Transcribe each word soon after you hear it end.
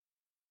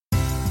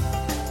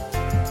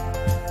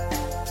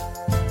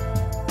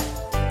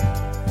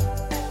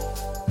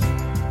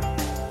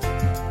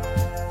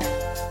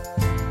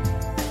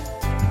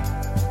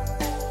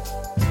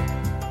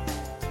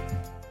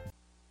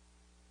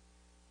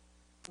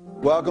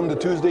Welcome to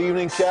Tuesday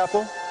Evening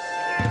Chapel.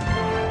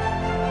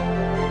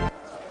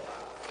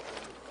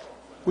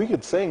 We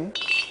could sing.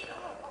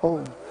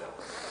 Oh.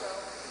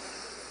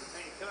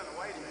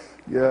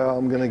 Yeah,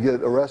 I'm going to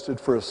get arrested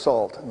for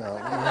assault now.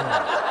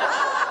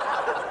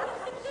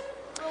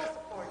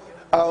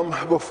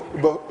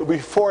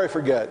 Before I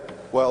forget,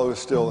 well, it was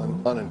still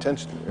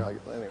unintentional.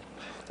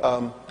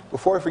 Anyway,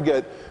 before I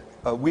forget,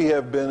 we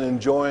have been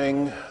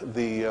enjoying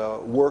the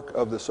work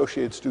of the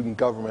Associated Student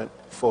Government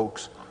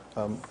folks.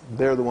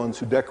 They're the ones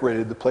who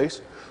decorated the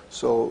place.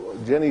 So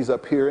Jenny's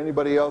up here.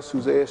 Anybody else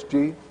who's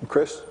ASG?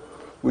 Chris,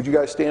 would you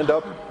guys stand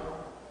up?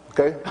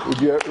 Okay. Would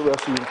you have the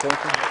rest of your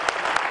attention?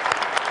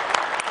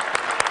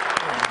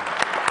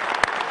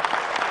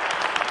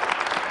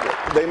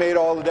 They made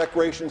all the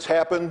decorations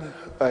happen,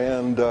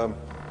 and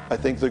I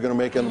think they're going to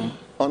make them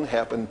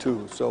unhappen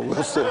too. So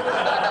we'll see.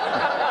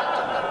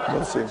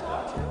 We'll see.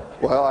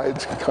 Well,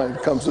 it kind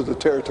of comes with the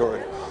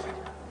territory.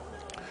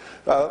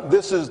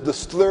 This is the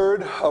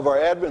third of our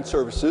Advent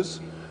services.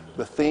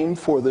 The theme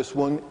for this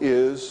one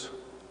is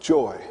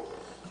joy.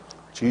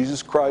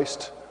 Jesus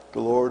Christ, the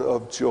Lord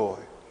of joy.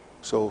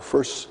 So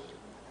first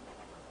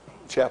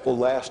chapel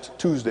last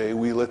Tuesday,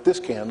 we lit this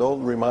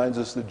candle. It reminds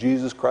us that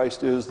Jesus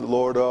Christ is the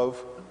Lord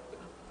of...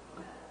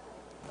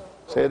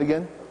 Say it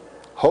again.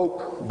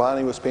 Hope.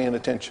 Bonnie was paying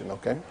attention,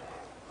 okay?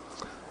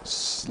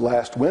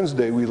 Last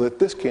Wednesday, we lit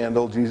this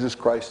candle. Jesus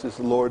Christ is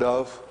the Lord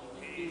of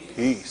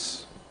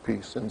peace.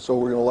 Peace. And so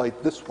we're going to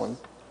light this one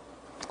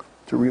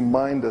to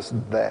remind us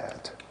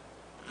that.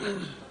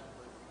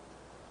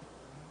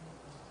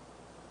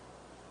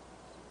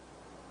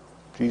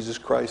 Jesus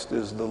Christ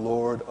is the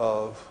Lord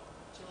of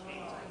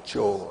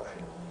joy.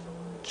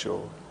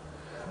 Joy.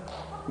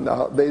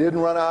 Now, they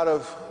didn't run out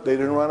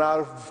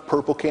of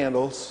purple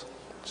candles.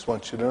 Just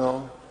want you to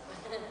know,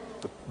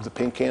 the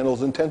pink candle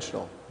is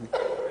intentional.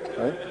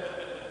 Right?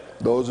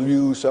 Those of you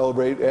who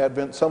celebrate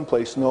Advent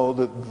someplace know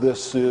that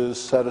this is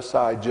set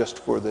aside just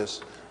for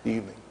this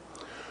evening.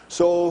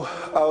 So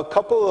a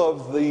couple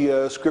of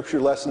the scripture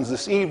lessons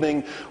this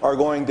evening are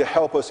going to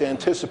help us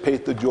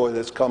anticipate the joy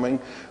that's coming.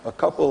 A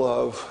couple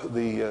of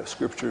the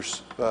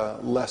scriptures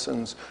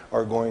lessons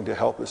are going to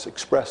help us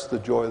express the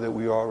joy that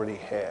we already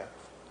have.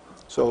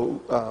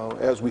 So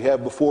as we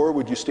have before,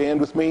 would you stand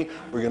with me?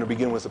 We're going to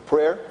begin with a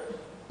prayer.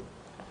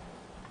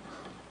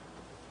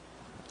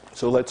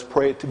 So let's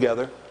pray it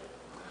together.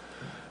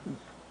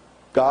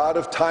 God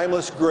of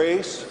timeless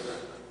grace,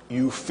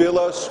 you fill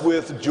us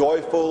with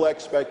joyful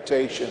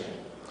expectation.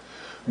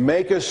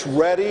 Make us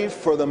ready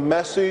for the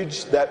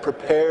message that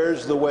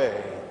prepares the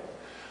way,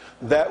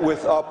 that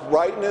with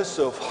uprightness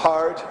of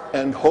heart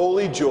and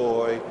holy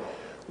joy,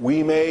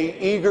 we may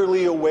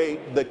eagerly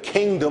await the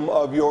kingdom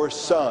of your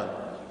Son,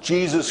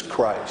 Jesus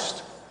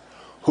Christ,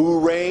 who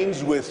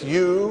reigns with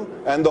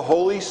you and the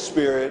Holy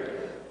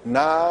Spirit,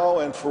 now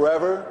and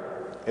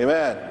forever.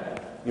 Amen.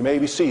 You may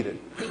be seated.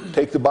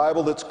 Take the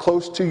Bible that's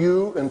close to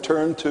you and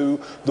turn to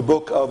the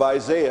book of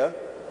Isaiah,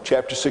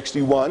 chapter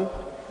 61.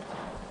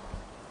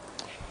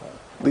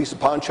 Lisa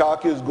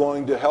Panchaka is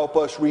going to help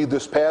us read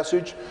this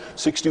passage,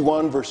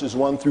 61 verses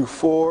 1 through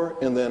 4,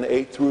 and then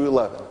 8 through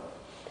 11.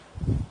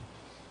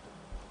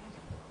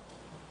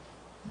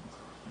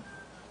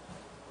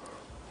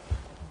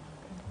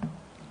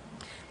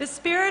 The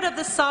Spirit of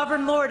the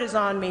Sovereign Lord is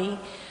on me,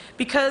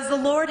 because the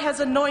Lord has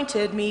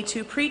anointed me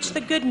to preach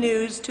the good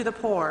news to the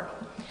poor.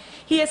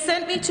 He has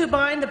sent me to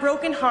bind the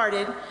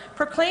brokenhearted,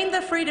 proclaim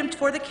the freedom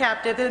for the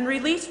captive, and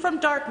release from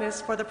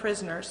darkness for the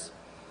prisoners.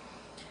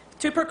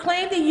 To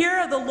proclaim the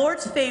year of the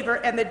Lord's favor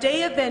and the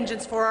day of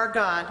vengeance for our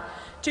God,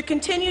 to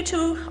continue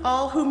to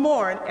all who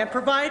mourn and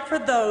provide for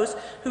those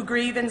who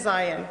grieve in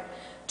Zion,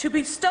 to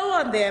bestow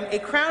on them a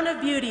crown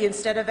of beauty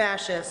instead of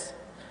ashes,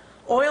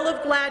 oil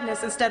of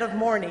gladness instead of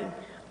mourning,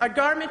 a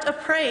garment of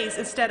praise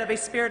instead of a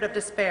spirit of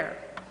despair.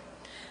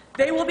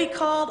 They will be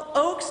called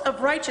oaks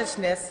of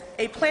righteousness,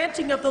 a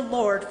planting of the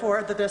Lord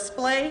for the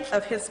display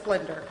of his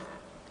splendor.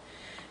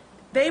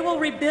 They will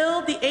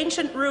rebuild the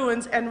ancient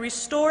ruins and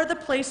restore the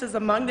places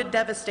among the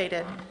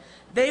devastated.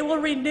 They will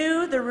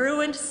renew the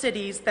ruined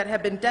cities that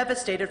have been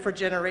devastated for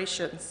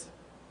generations.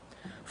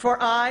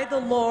 For I, the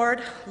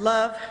Lord,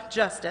 love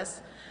justice.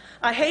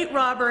 I hate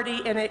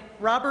robbery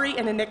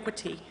and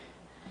iniquity.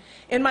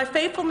 In my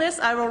faithfulness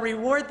I will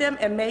reward them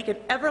and make an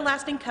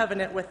everlasting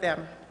covenant with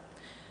them.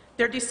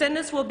 Their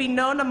descendants will be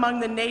known among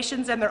the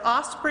nations and their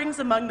offsprings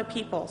among the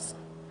peoples.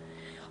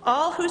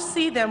 All who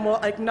see them will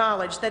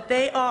acknowledge that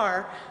they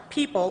are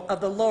people of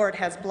the Lord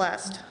has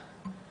blessed.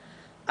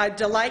 I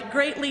delight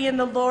greatly in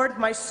the Lord.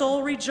 My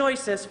soul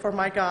rejoices for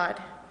my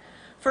God.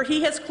 For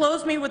he has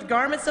clothed me with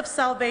garments of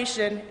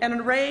salvation and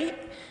arrayed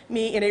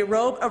me in a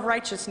robe of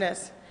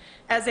righteousness,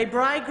 as a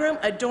bridegroom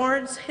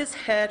adorns his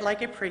head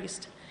like a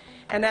priest,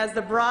 and as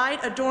the bride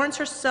adorns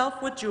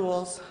herself with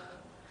jewels.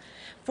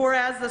 For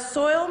as the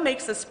soil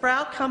makes the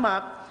sprout come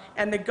up,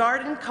 and the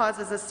garden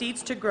causes the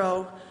seeds to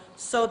grow,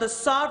 so the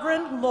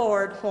sovereign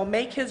Lord will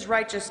make his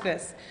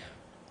righteousness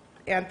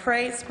and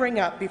praise spring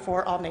up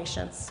before all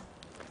nations.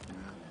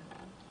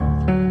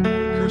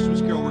 The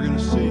Christmas carol we're going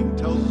to sing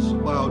tells us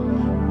about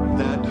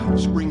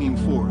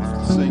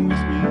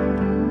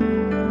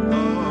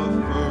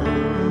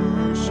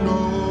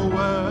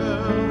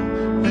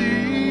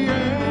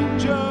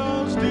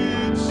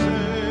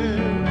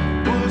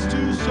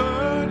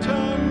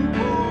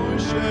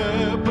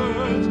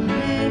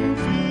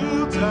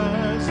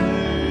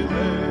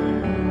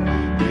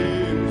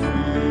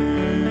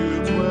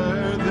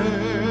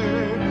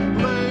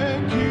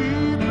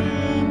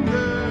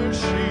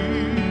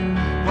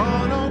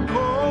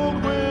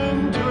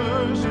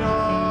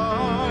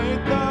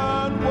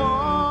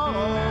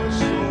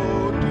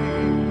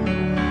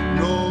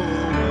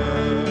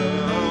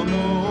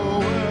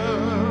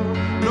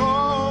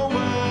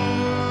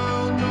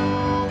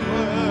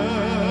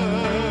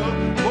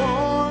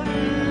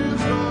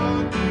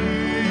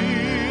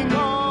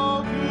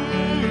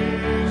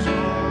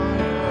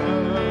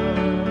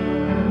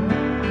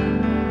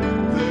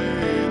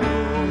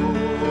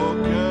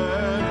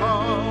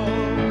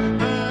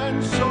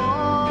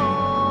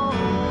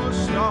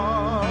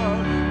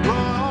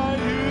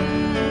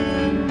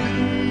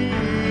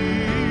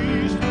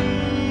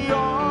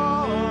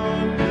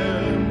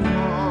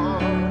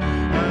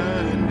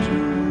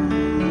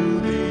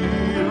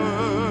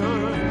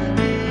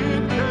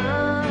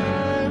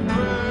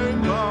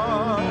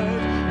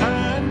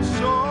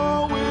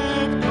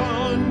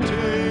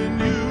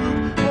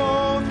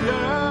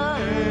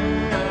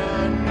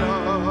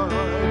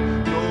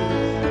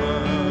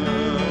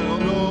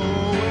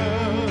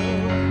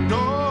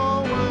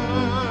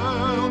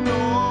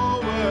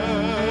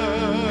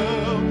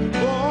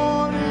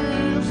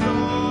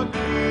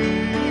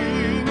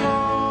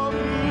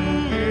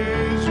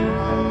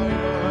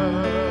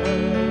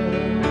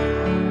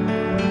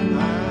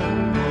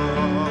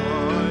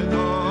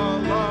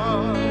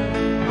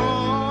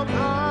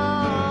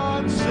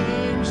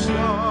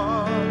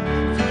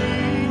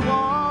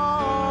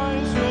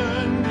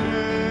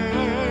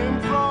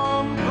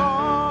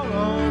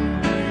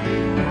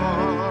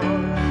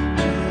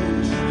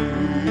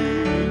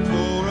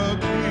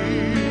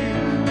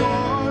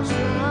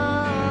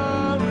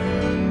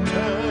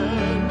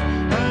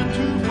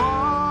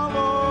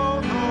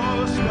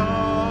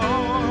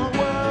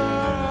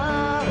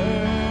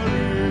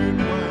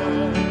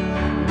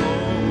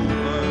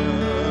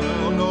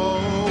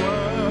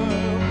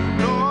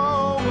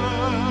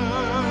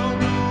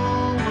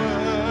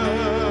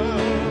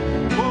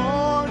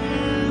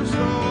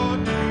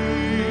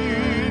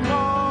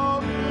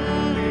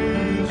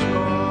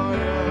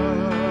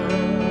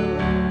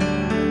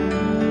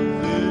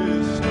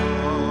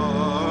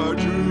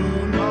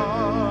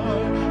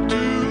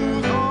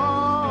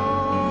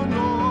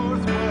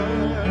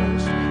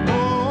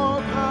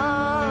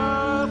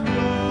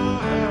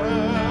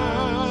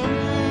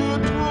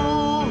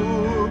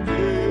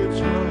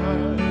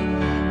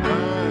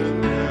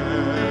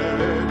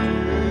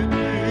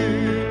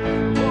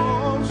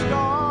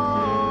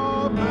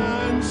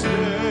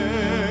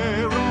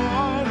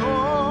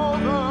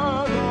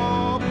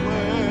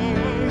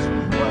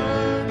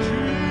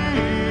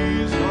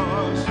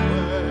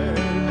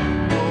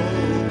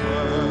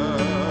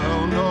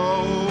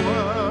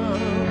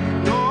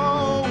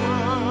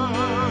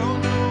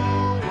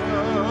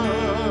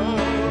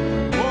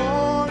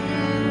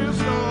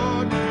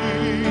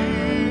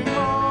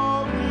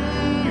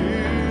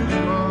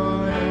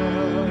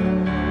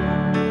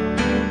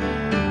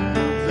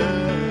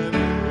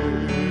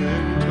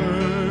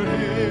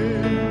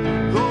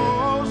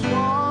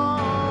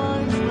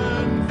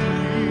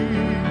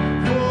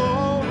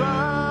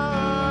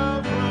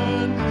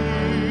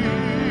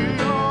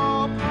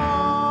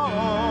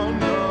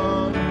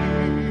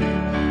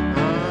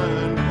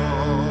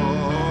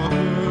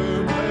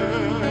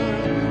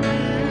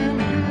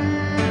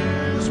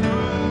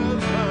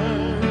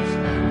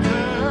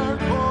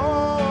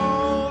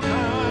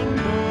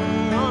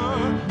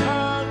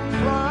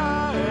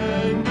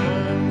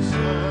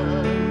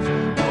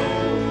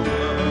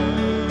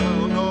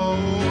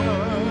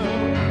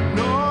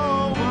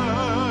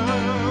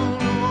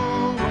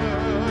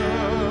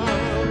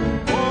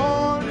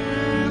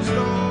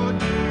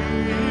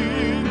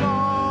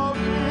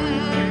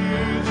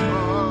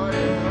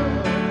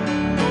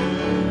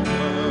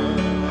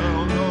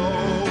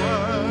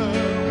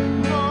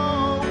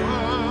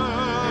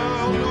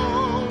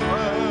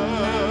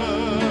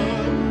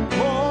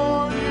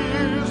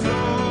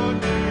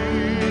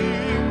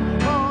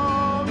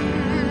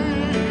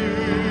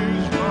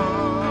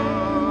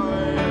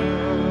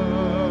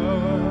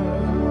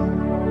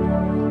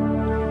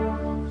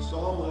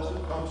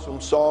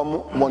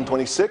Psalm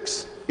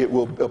 126. It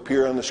will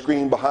appear on the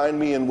screen behind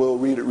me, and we'll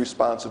read it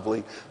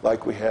responsively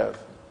like we have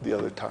the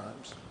other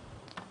times.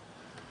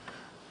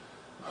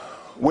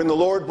 When the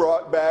Lord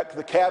brought back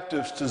the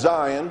captives to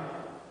Zion,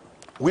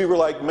 we were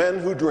like men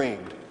who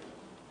dreamed.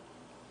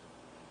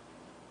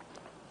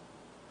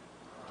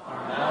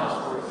 Our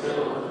mouths were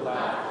filled with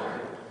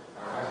laughter,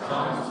 our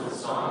tongues with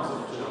songs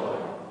of joy.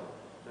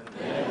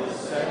 Then it was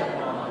said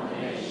among the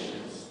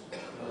nations,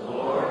 the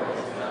Lord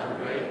has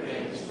done great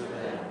things for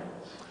them.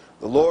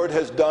 The Lord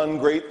has done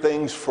great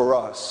things for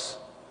us,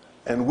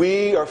 and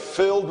we are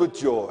filled with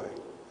joy.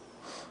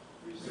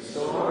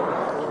 Restore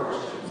our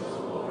fortunes, O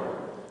Lord,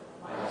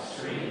 like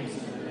streams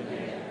in the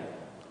Negev.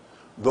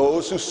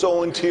 Those who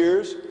sow in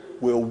tears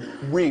will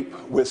reap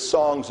with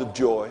songs of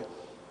joy.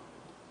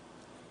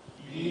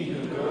 He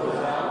who goes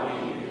out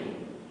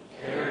weeping,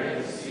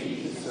 carrying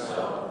seed to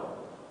sow,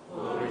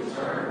 will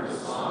return with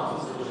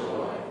songs of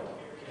joy,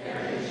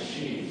 carrying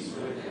sheaves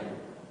with him.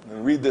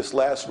 And read this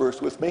last verse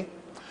with me.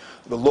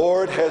 The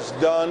Lord has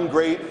done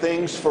great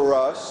things for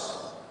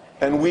us,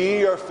 and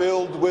we are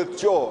filled with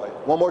joy.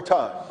 One more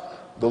time.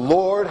 The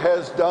Lord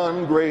has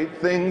done great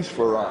things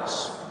for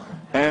us,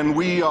 and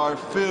we are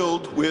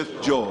filled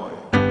with joy.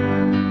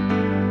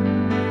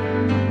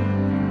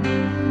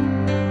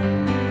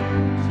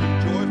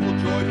 Joyful,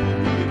 joyful,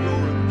 we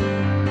adore him.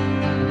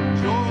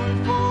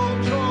 Joyful,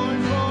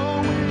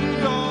 joyful, we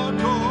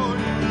adore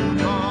you,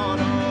 God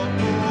of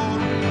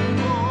glory,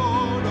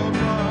 Lord of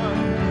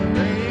light.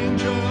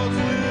 Angels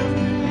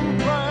lifting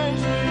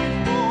praise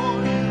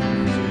before you,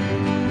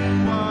 sing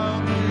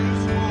throughout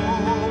this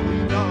holy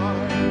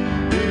night.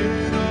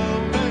 In a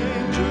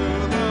manger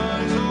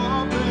lies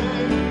a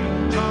baby,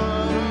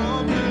 child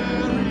of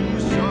Mary,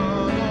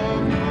 Son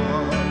of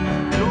God.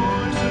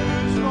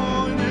 Voices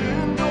join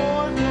in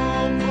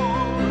joyful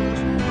chorus,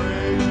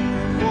 praise you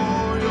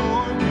for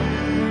your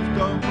gift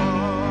of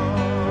love.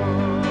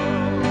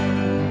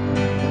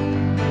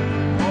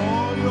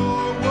 All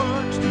your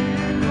works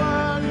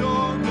declare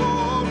your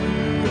glory,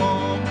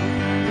 all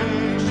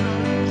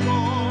creation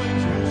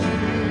joins to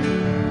sing.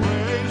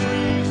 Praise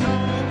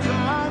resounds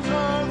as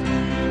earth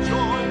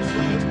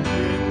rejoices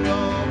in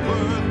the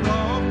birth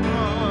of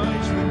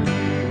Christ the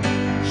King.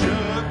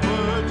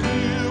 Shepherds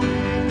kneel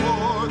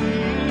before the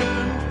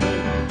infant,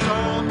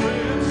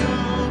 trumpet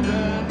sound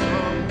and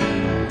trumpet.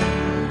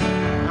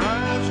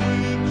 As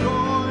with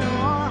joy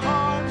our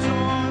hearts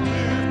are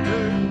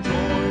lifted,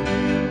 join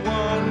in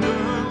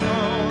wonder,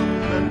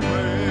 love, and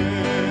praise.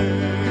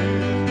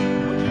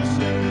 Would you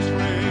sing this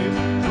phrase?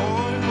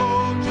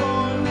 Joyful,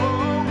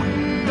 joyful, we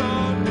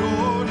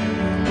adore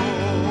you,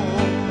 Lord.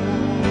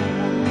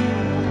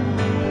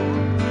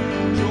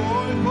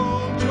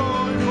 Joyful,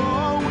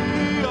 joyful, we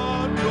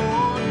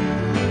adore you,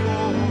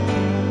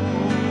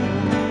 Lord.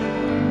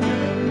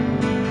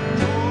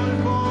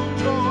 Joyful,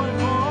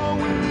 joyful,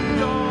 we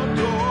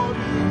adore you, Lord.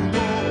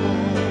 More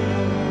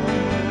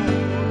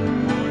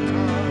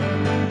time.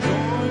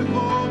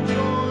 Joyful,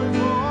 joyful,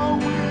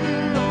 we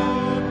adore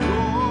you,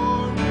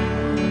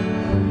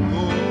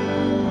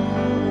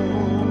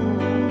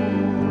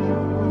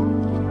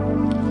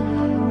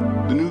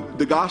 Lord.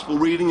 The gospel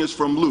reading is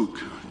from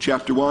Luke,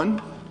 chapter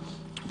 1,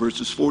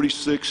 verses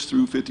 46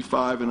 through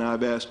 55, and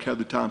I've asked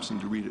Heather Thompson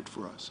to read it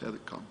for us. Heather,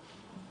 come.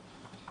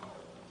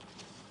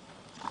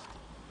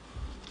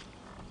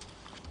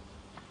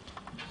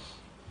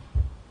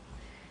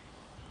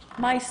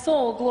 My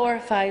soul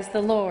glorifies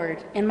the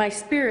Lord, and my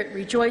spirit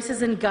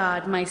rejoices in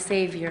God, my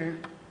Savior.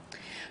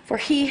 For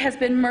he has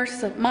been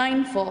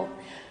mindful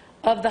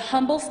of the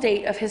humble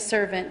state of his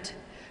servant.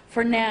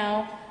 From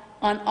now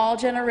on, all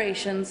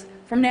generations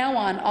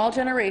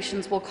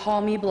will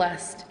call me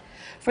blessed.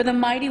 For the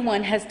Mighty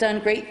One has done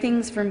great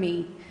things for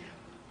me.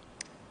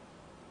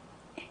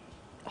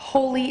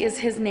 Holy is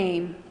his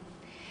name.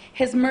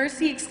 His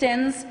mercy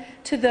extends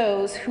to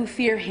those who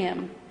fear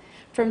him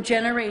from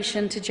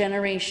generation to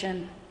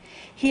generation.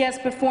 He has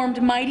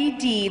performed mighty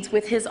deeds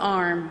with his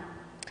arm.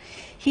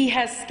 He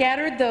has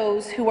scattered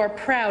those who are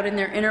proud in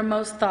their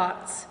innermost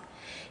thoughts.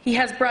 He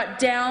has brought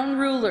down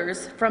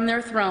rulers from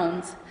their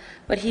thrones,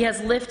 but he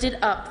has lifted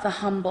up the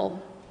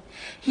humble.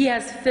 He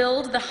has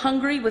filled the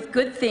hungry with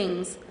good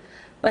things,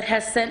 but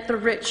has sent the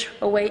rich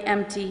away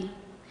empty.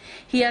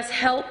 He has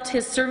helped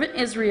his servant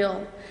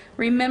Israel,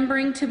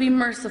 remembering to be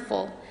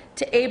merciful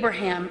to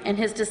Abraham and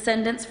his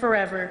descendants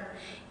forever,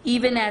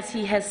 even as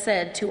he has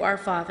said to our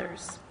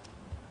fathers.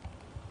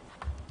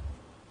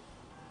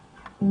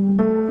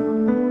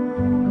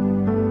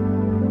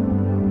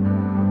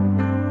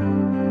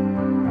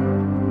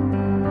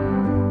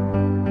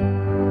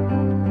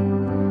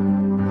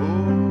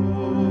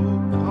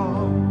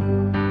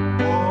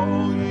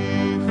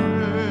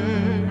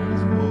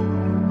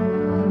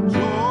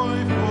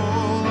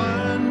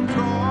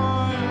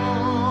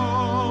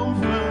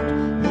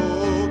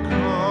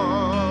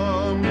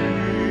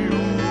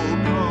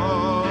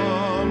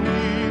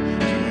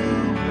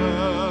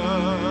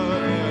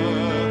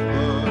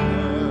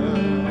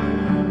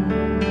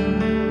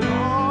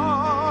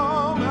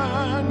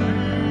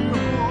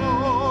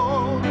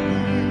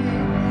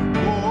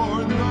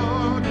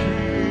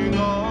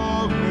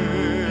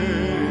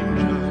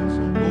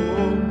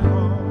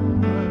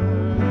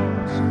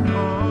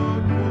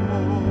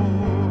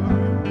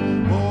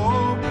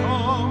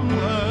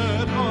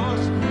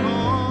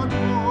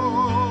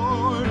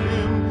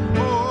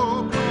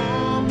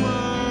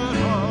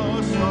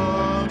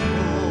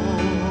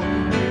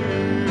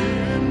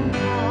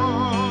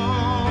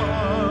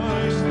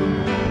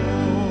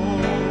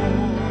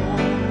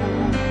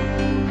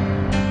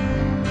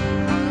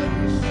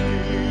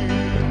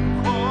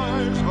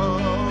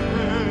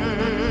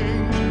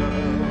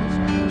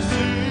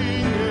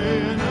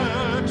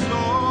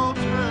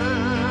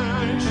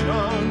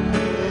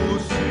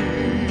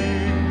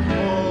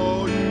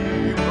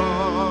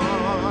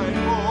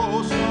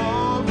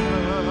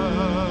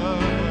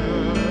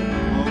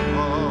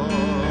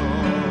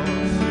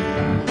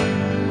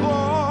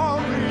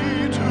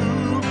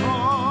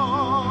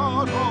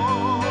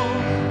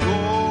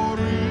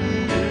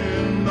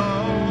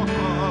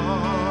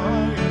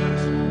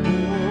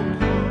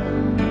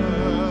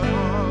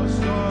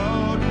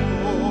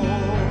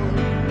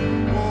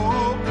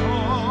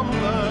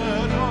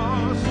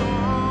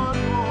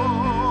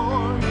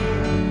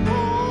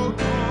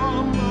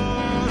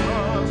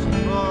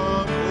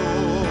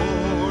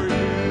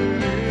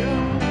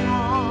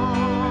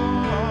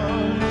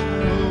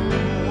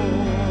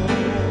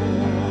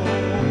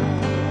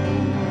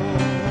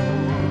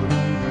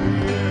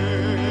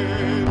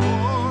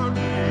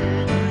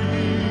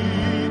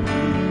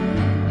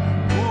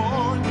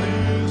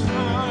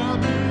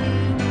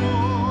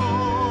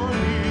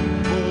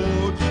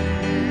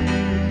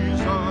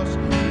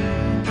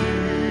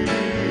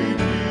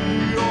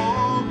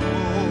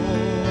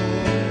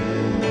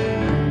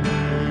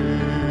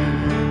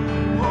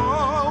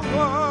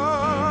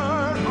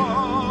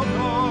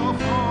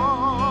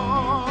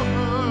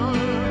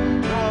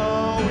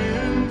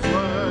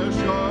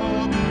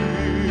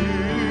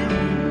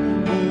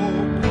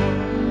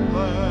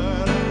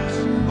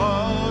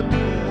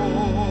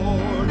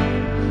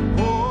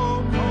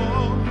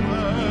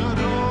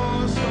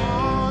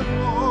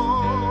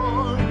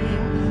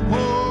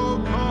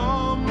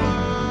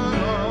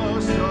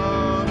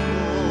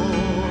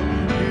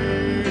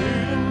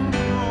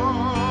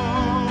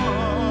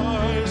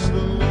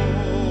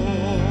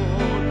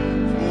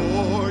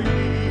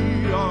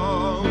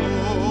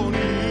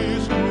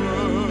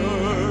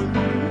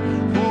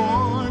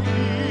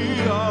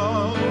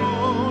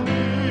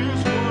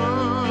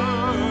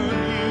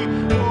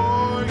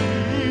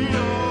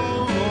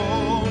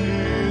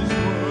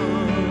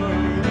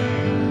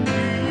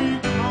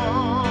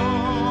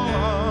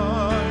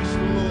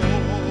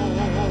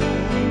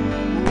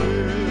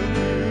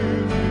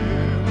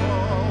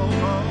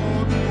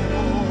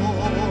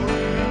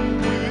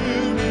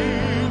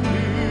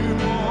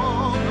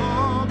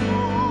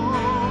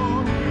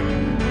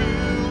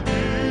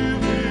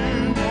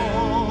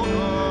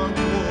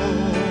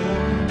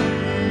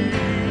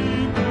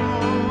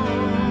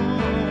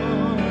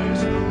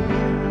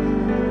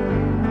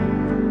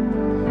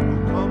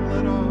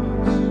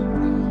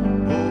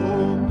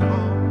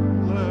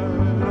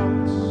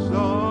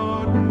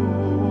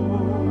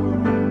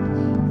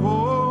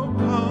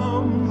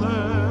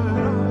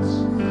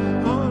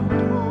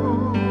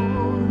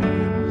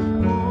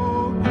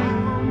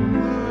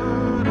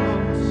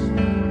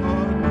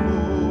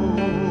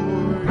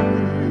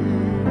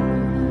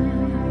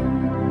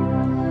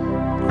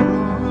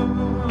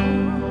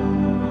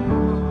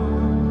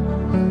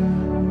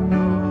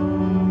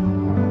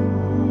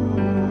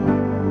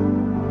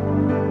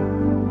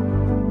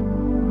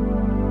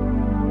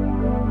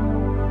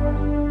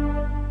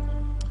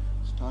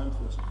 time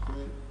for us to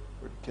pray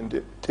or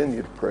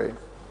continue to pray. I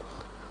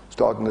was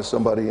talking to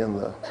somebody in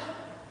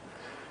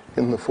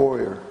the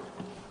foyer.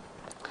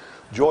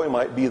 Joy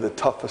might be the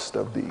toughest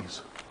of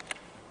these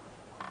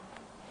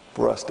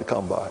for us to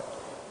come by.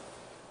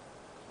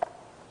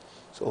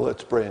 So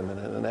let's pray a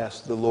minute and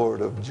ask the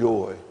Lord of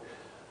joy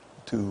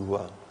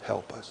to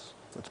help us.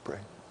 Let's pray.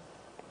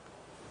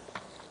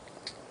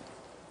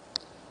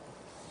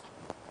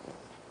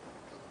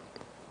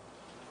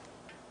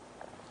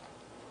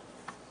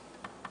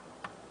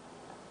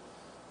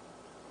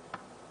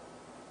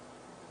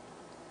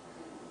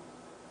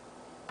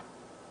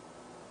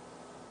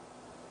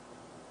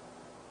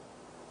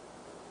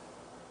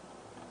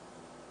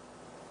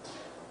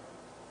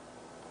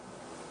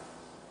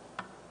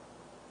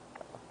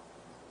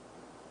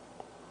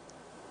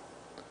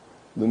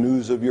 The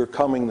news of your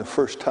coming the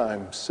first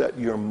time set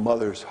your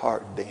mother's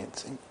heart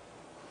dancing.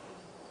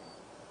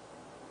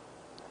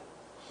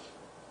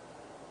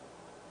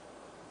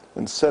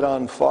 And set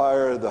on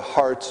fire the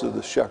hearts of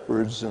the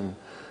shepherds and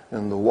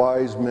the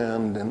wise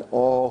men and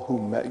all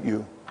who met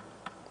you,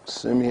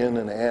 Simeon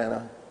and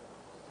Anna,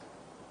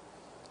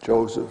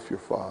 Joseph, your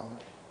father.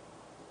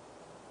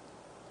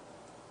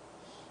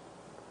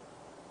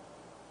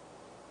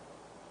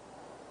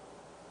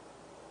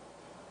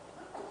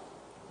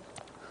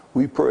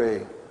 We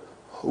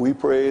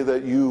pray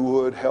that you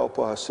would help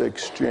us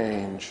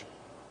exchange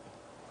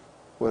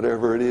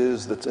whatever it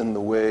is that's in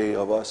the way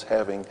of us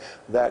having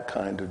that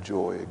kind of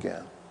joy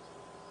again.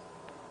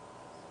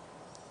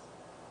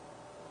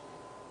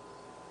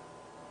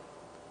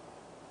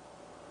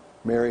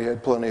 Mary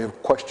had plenty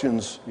of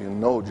questions. You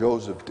know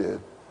Joseph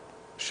did.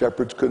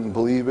 Shepherds couldn't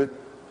believe it.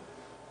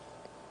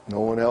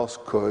 No one else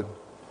could.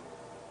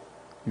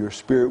 Your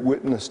Spirit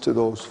witnessed to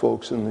those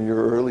folks in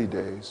your early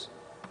days.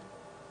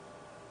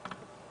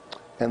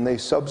 And they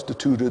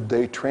substituted,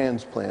 they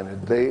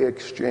transplanted, they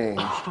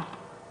exchanged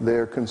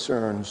their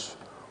concerns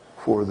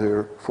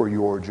for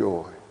your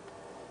joy.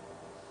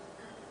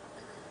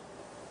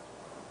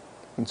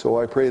 And so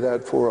I pray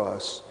that for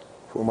us,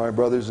 for my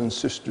brothers and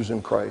sisters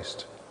in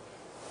Christ,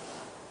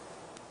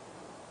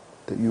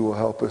 that you will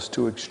help us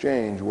to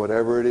exchange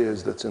whatever it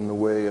is that's in the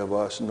way of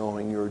us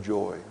knowing your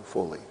joy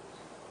fully.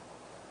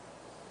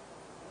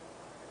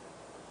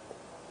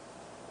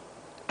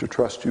 To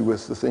trust you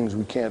with the things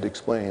we can't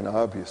explain,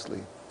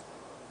 obviously.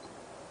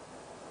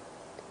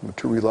 But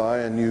to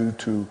rely on you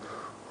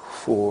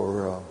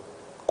for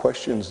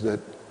questions that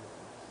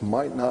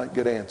might not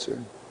get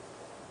answered.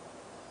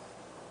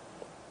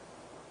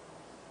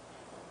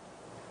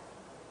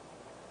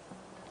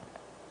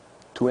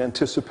 To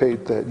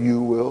anticipate that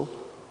you will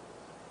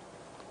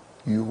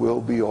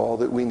be all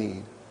that we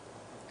need.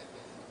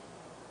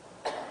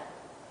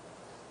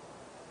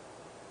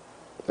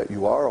 That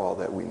you are all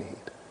that we need.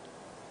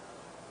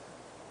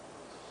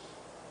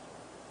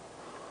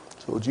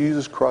 So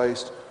Jesus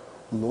Christ,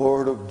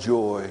 Lord of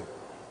joy,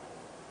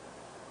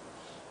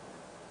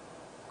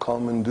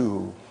 come and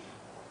do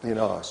in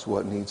us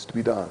what needs to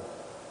be done.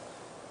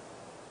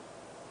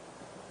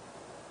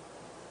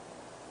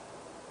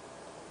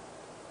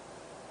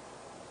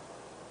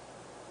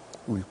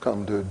 We've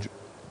come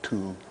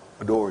to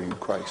adore you,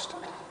 Christ,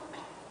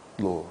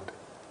 Lord.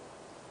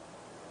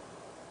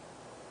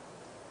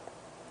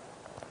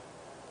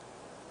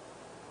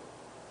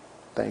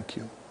 Thank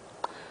you.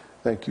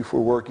 Thank you for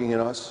working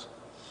in us.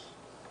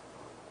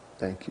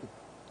 Thank you.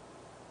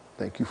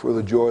 Thank you for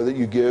the joy that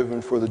you give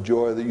and for the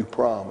joy that you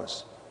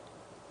promise.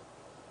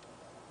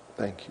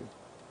 Thank you.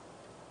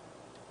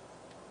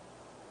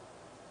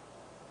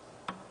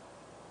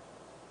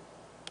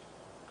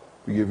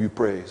 We give you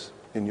praise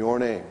in your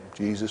name,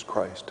 Jesus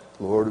Christ,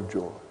 Lord of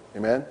joy.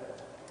 Amen?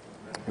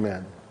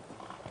 Amen.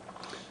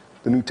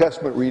 The New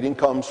Testament reading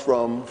comes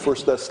from 1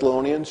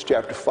 Thessalonians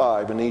chapter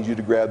 5. I need you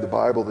to grab the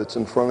Bible that's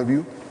in front of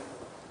you.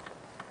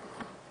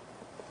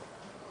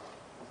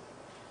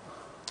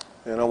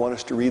 And I want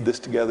us to read this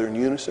together in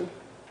unison.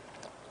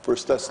 1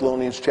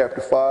 Thessalonians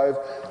chapter 5.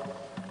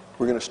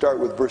 We're going to start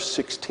with verse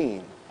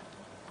 16.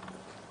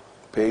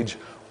 Page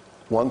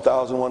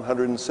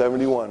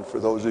 1171 for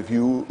those of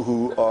you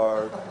who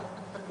are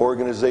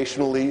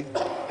organizationally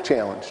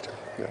challenged.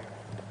 Yeah.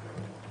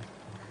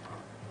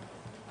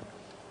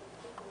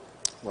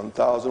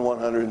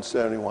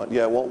 1171.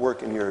 Yeah, it won't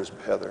work in yours,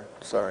 Heather.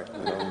 Sorry.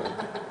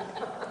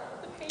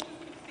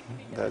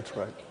 That's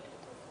right.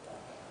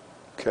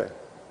 Okay.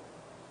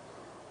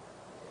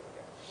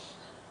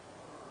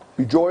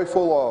 Be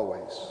joyful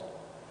always.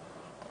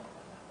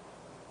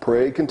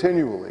 Pray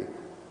continually.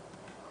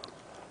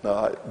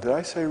 Now, did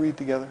I say read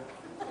together?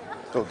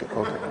 Okay.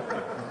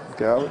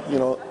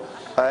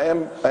 I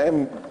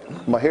am.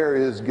 My hair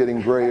is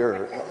getting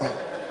grayer,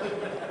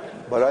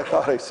 but I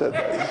thought I said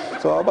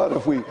that. So how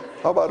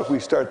about if we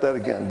start that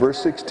again?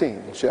 Verse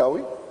 16, shall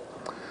we?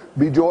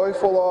 Be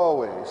joyful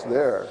always.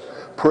 There.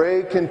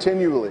 Pray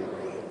continually.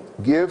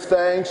 Give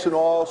thanks in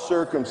all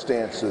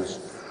circumstances,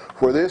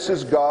 for this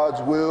is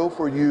God's will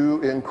for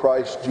you in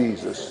Christ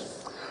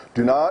Jesus.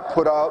 Do not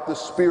put out the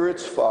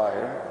Spirit's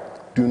fire.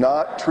 Do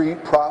not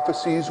treat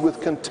prophecies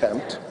with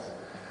contempt.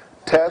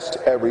 test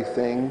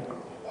everything,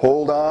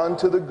 hold on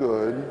to the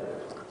good,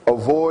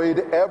 avoid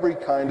every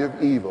kind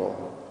of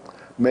evil.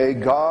 May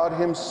God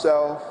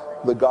himself,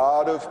 the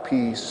God of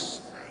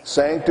peace,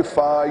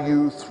 sanctify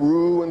you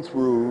through and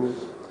through.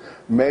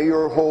 May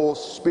your whole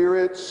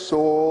spirit,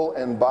 soul,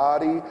 and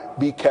body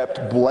be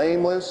kept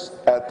blameless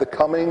at the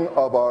coming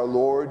of our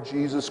Lord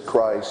Jesus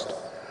Christ.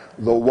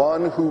 The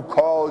one who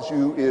calls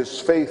you is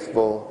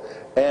faithful,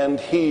 and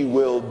he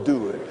will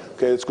do it.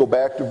 Okay, let's go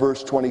back to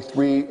verse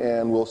 23,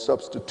 and we'll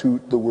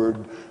substitute the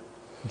word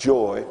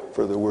joy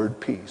for the word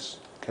peace.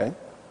 Okay?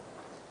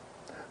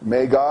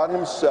 May God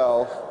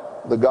himself,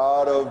 the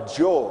God of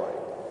joy,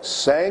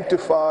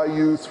 sanctify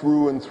you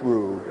through and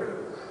through.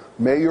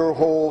 May your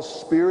whole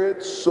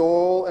spirit,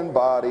 soul, and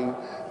body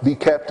be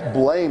kept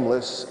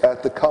blameless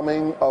at the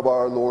coming of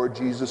our Lord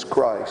Jesus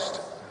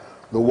Christ.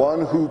 The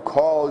one who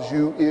calls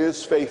you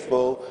is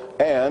faithful,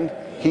 and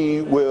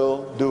he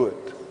will do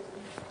it.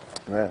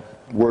 Amen.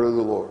 Word of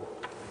the Lord.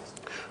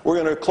 We're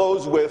going to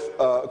close with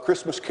a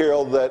Christmas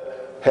carol that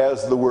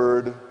has the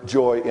word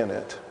joy in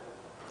it.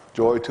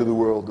 Joy to the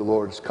world, the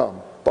Lord has come.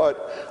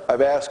 But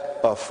I've asked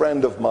a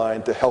friend of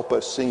mine to help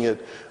us sing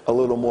it a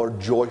little more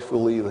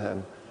joyfully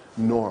than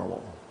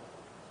normal.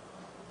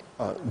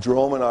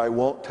 Jerome and I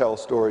won't tell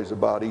stories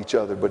about each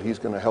other, but he's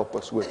going to help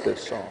us with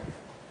this song.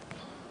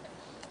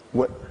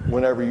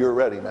 Whenever you're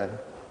ready, man.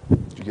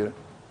 Did you get it?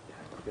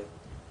 Yeah.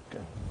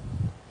 Okay.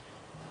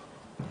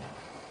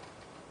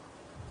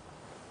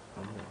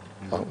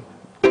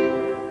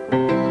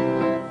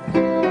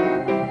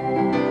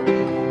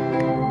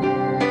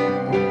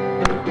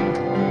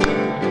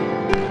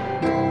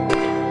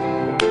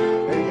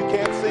 Hey, you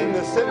can't sing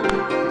this sitting.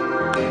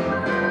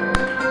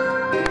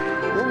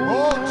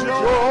 Oh,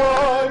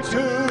 joy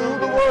to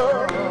the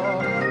world,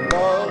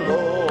 the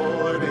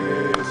Lord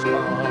is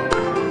come.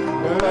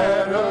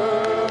 Let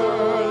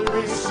earth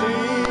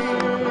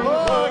receive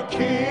a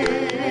King.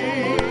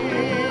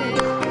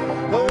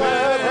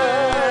 Let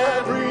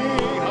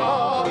every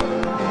heart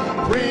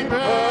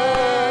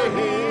prepare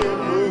him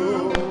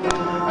room.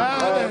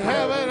 And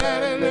heaven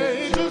and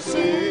angels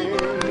sing.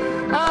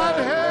 And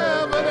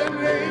heaven and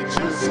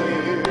angels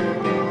sing.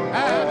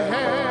 And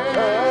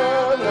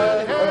heaven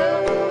and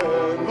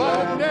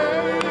heaven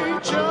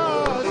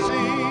nature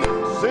sing.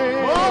 Sing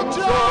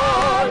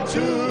joy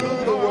to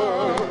the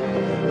world,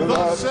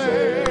 the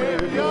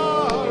Savior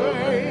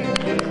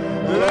reigns.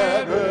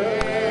 Let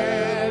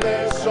rain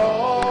and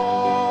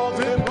salt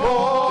and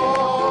pour,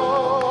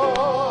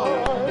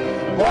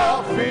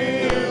 while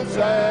fields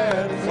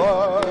and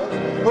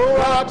floods,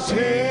 rocks,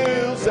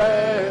 hills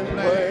and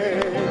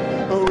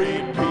plain,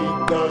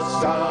 repeat the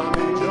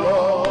sounding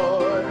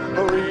joy,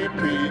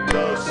 repeat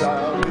the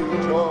sounding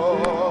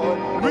joy,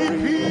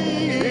 repeat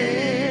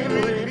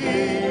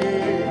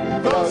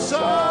the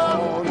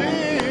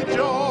sounding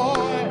joy,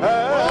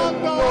 and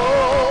no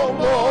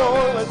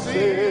more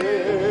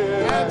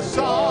sin and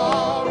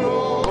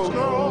sorrows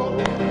grow,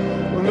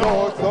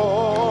 nor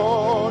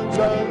thorns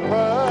and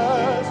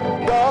press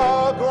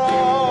the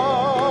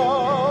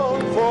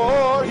ground,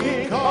 for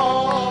he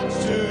comes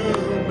to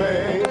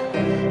make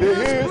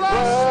his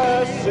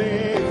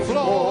blessings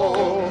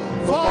flow.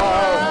 For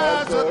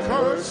as the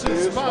curse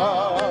is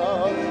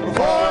found,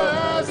 for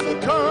as the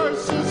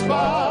curse is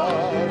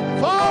found,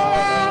 for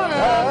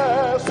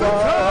as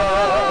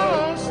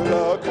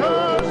the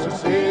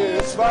curse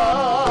is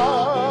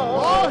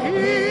found, oh,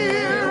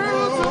 he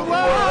rules the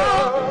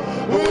world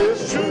with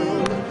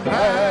truth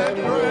and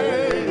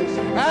grace,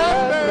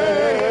 and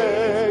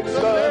makes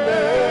the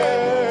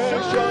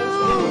nations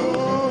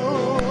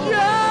rule.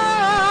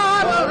 Yeah,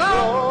 the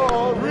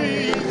Lord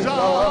breathes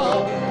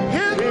on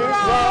his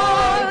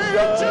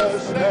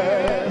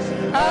righteousness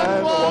and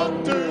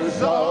wonders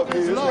of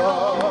his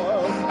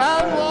love,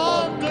 and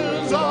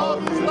wonders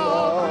of his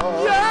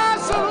love.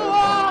 Yes, and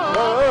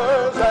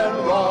wonders and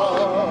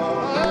wonders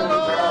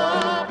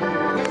of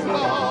his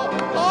love.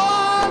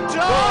 Oh,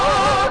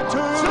 joy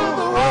to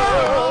the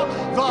world,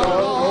 the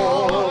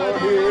Lord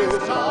is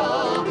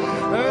come.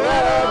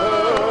 Let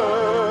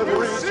earth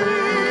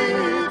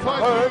receive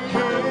her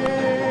King.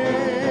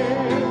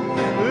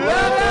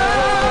 Let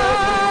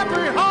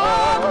every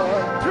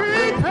heart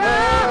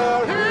prepare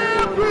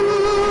him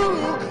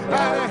room,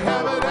 and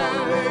heaven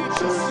and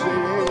angels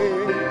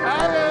sing,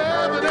 and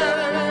heaven and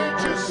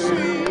angels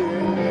sing,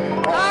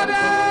 and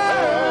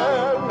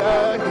heaven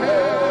and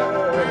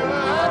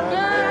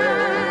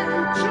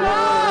angels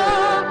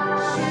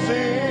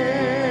sing.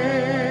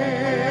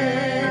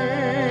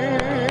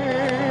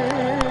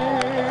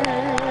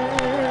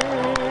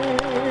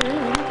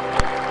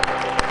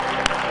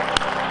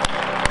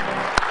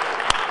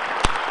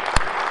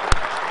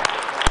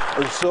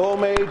 And so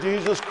may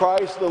Jesus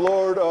Christ, the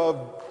Lord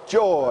of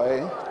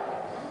joy,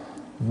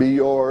 be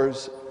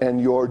yours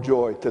and your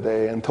joy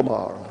today and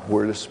tomorrow.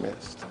 We're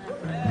dismissed.